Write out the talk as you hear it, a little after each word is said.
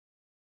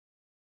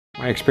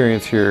My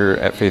experience here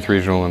at Faith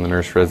Regional in the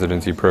Nurse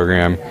Residency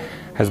Program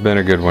has been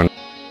a good one.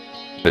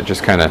 It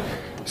just kind of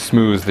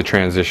smooths the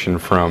transition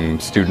from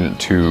student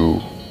to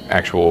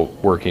actual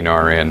working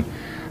RN.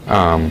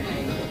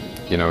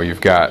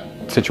 You've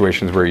got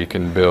situations where you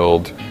can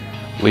build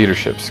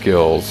leadership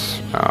skills,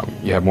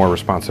 you have more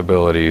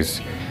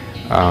responsibilities,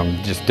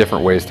 just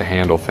different ways to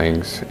handle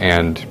things,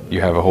 and you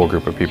have a whole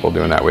group of people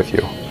doing that with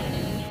you.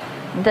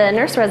 The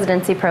nurse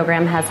residency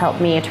program has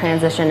helped me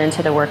transition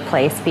into the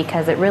workplace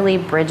because it really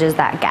bridges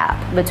that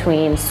gap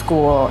between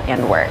school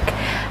and work.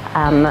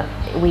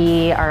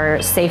 We are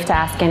safe to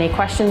ask any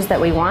questions that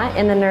we want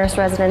in the nurse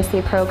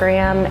residency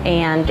program,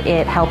 and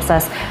it helps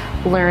us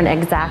learn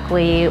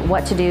exactly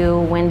what to do,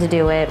 when to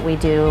do it. We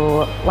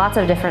do lots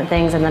of different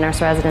things in the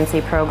nurse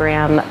residency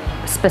program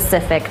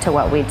specific to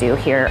what we do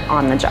here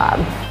on the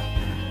job.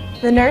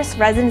 The nurse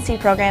residency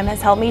program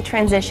has helped me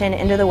transition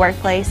into the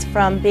workplace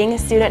from being a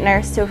student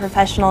nurse to a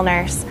professional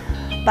nurse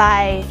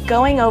by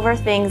going over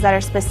things that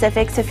are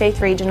specific to Faith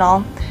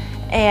Regional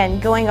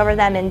and going over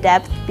them in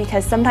depth,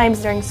 because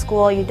sometimes during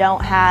school you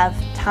don't have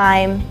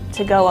time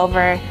to go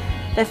over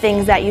the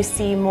things that you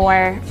see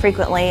more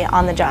frequently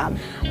on the job.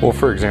 Well,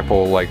 for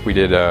example, like we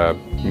did a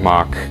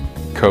mock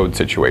code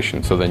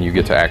situation, so then you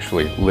get to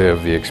actually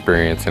live the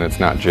experience, and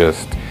it's not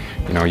just,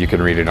 you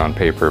can read it on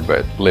paper,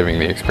 but living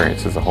the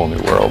experience is a whole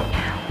new world.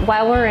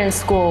 While we're in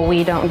school,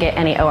 we don't get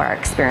any OR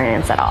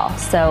experience at all,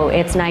 so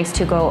it's nice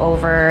to go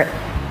over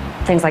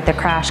things like the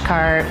crash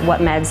cart, what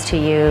meds to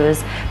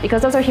use,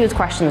 because those are huge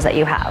questions that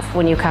you have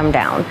when you come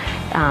down.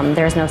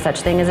 There's no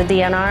such thing as a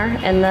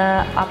DNR in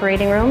the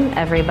operating room.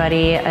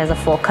 Everybody is a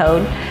full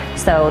code,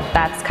 so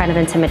that's kind of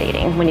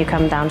intimidating when you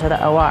come down to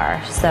the OR.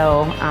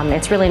 So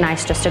it's really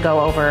nice just to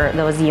go over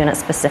those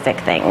unit-specific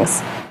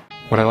things.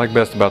 What I like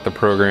best about the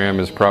program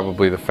is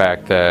probably the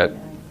fact that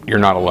you're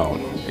not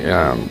alone.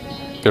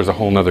 There's a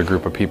whole other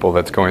group of people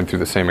that's going through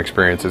the same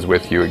experiences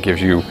with you. It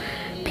gives you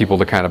people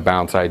to kind of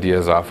bounce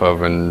ideas off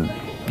of, and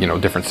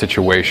different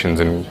situations,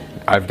 and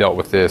I've dealt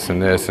with this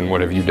and what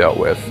have you dealt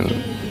with, and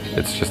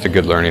it's just a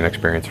good learning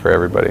experience for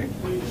everybody.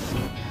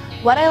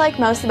 What I like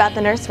most about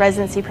the nurse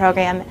residency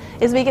program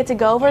is we get to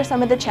go over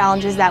some of the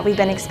challenges that we've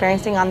been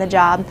experiencing on the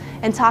job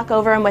and talk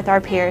over them with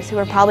our peers who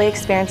are probably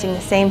experiencing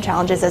the same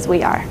challenges as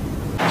we are.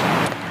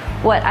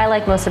 What I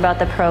like most about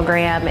the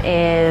program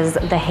is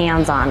the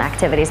hands-on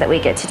activities that we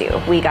get to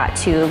do. We got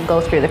to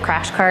go through the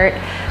crash cart,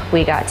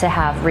 we got to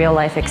have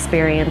real-life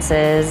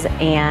experiences,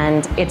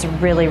 and it's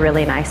really,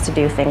 really nice to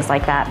do things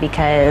like that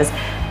because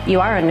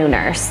you are a new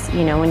nurse.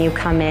 When you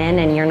come in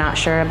and you're not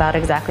sure about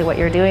exactly what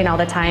you're doing all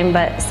the time,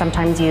 but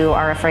sometimes you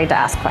are afraid to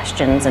ask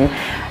questions, and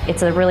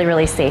it's a really,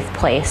 really safe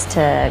place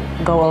to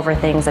go over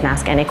things and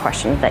ask any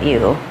questions that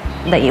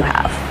you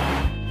have.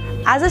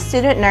 As a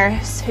student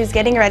nurse who's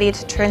getting ready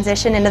to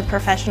transition into the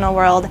professional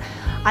world,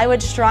 I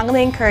would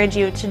strongly encourage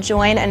you to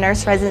join a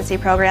nurse residency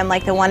program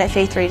like the one at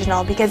Faith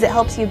Regional, because it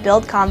helps you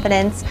build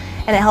confidence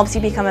and it helps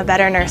you become a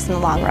better nurse in the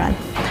long run.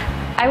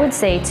 I would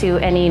say to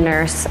any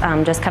nurse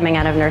just coming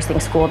out of nursing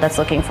school that's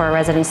looking for a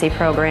residency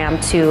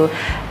program to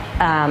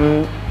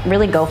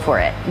really go for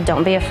it.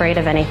 Don't be afraid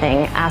of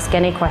anything. Ask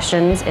any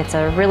questions. It's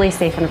a really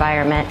safe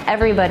environment.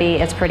 Everybody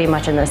is pretty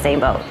much in the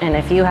same boat. And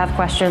if you have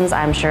questions,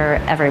 I'm sure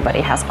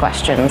everybody has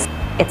questions.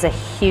 It's a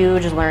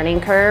huge learning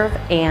curve,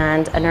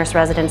 and a nurse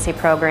residency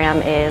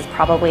program is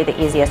probably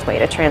the easiest way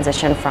to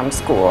transition from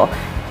school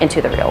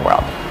into the real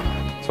world.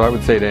 So I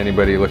would say to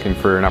anybody looking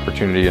for an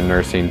opportunity in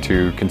nursing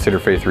to consider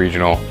Faith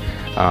Regional.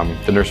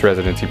 The nurse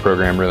residency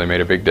program really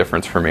made a big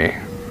difference for me.